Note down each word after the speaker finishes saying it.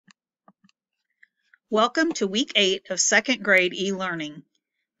Welcome to Week 8 of 2nd grade e-learning.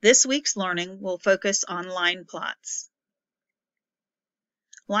 This week's learning will focus on line plots.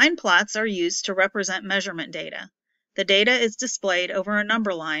 Line plots are used to represent measurement data. The data is displayed over a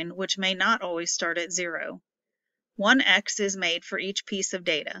number line, which may not always start at 0. One X is made for each piece of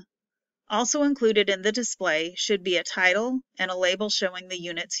data. Also included in the display should be a title and a label showing the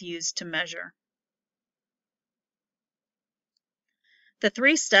units used to measure. The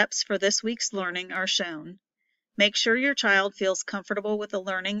 3 steps for this week's learning are shown. Make sure your child feels comfortable with the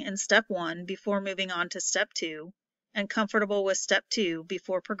learning in Step 1 before moving on to Step 2, and comfortable with Step 2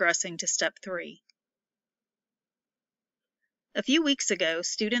 before progressing to Step 3. A few weeks ago,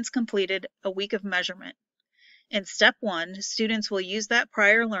 students completed a week of measurement. In Step 1, students will use that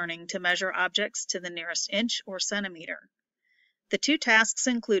prior learning to measure objects to the nearest inch or centimeter. The 2 tasks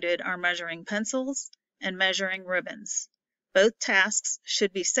included are measuring pencils and measuring ribbons. Both tasks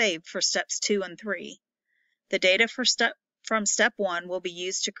should be saved for Steps 2 and 3. The data from Step 1 will be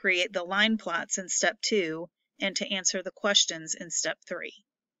used to create the line plots in Step 2 and to answer the questions in Step 3.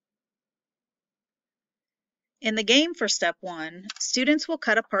 In the game for Step 1, students will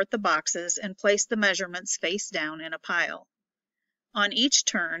cut apart the boxes and place the measurements face down in a pile. On each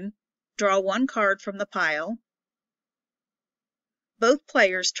turn, draw 1 card from the pile. Both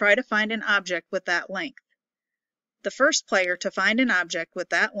players try to find an object with that length. The first player to find an object with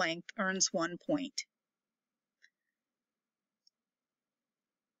that length earns 1 point.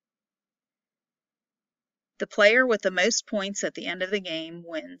 The player with the most points at the end of the game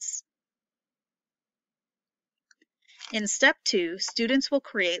wins. In Step 2, students will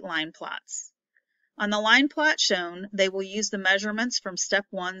create line plots. On the line plot shown, they will use the measurements from Step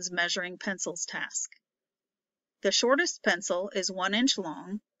 1's measuring pencils task. The shortest pencil is 1 inch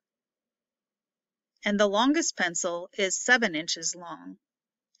long, and the longest pencil is 7 inches long.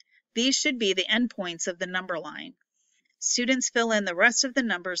 These should be the endpoints of the number line. Students fill in the rest of the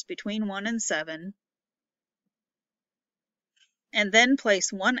numbers between 1 and 7, and then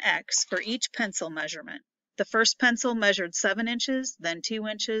place 1 X for each pencil measurement. The first pencil measured 7 inches, then 2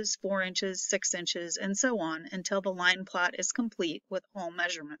 inches, 4 inches, 6 inches, and so on until the line plot is complete with all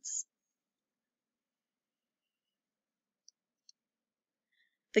measurements.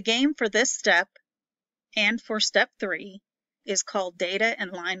 The game for this step and for Step 3 is called Data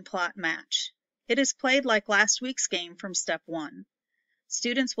and Line Plot Match. It is played like last week's game from Step 1.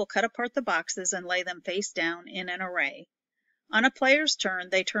 Students will cut apart the boxes and lay them face down in an array. On a player's turn,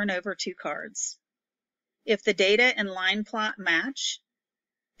 they turn over 2 cards. If the data and line plot match,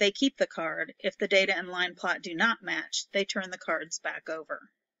 they keep the card. If the data and line plot do not match, they turn the cards back over.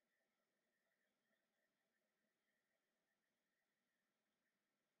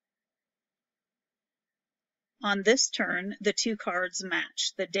 On this turn, the 2 cards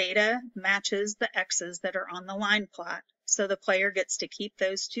match. The data matches the X's that are on the line plot, so the player gets to keep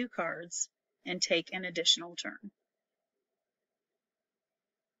those 2 cards and take an additional turn.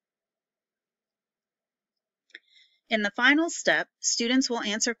 In the final step, students will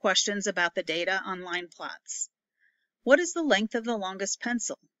answer questions about the data on line plots. What is the length of the longest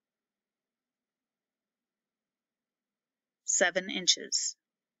pencil? 7 inches.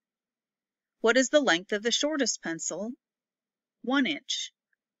 What is the length of the shortest pencil? 1 inch.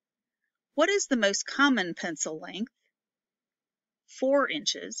 What is the most common pencil length? 4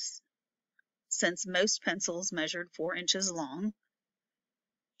 inches, since most pencils measured 4 inches long.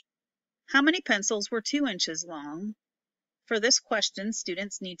 How many pencils were 2 inches long? For this question,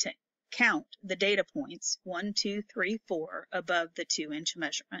 students need to count the data points 1, 2, 3, 4 above the 2-inch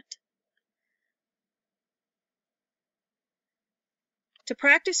measurement. To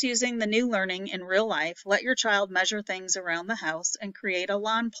practice using the new learning in real life, let your child measure things around the house and create a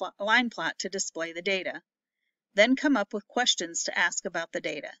line plot to display the data. Then come up with questions to ask about the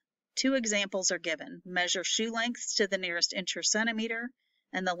data. 2 examples are given: measure shoe lengths to the nearest inch or centimeter,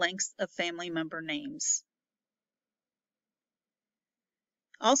 and the lengths of family member names.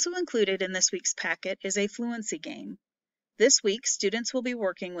 Also included in this week's packet is a fluency game. This week, students will be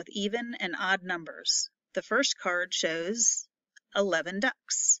working with even and odd numbers. The first card shows 11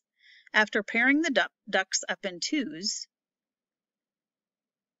 ducks. After pairing the ducks up in 2s,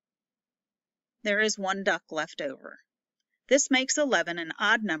 there is 1 duck left over. This makes 11 an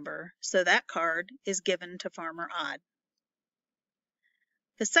odd number, so that card is given to Farmer Odd.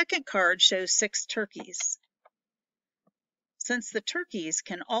 The second card shows 6 turkeys. Since the turkeys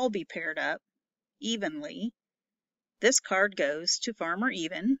can all be paired up evenly, this card goes to Farmer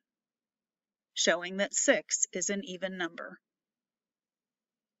Even, showing that 6 is an even number.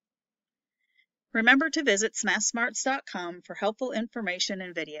 Remember to visit SmathSmarts.com for helpful information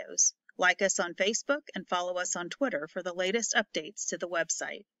and videos. Like us on Facebook and follow us on Twitter for the latest updates to the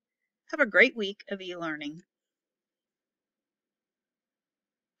website. Have a great week of e-learning.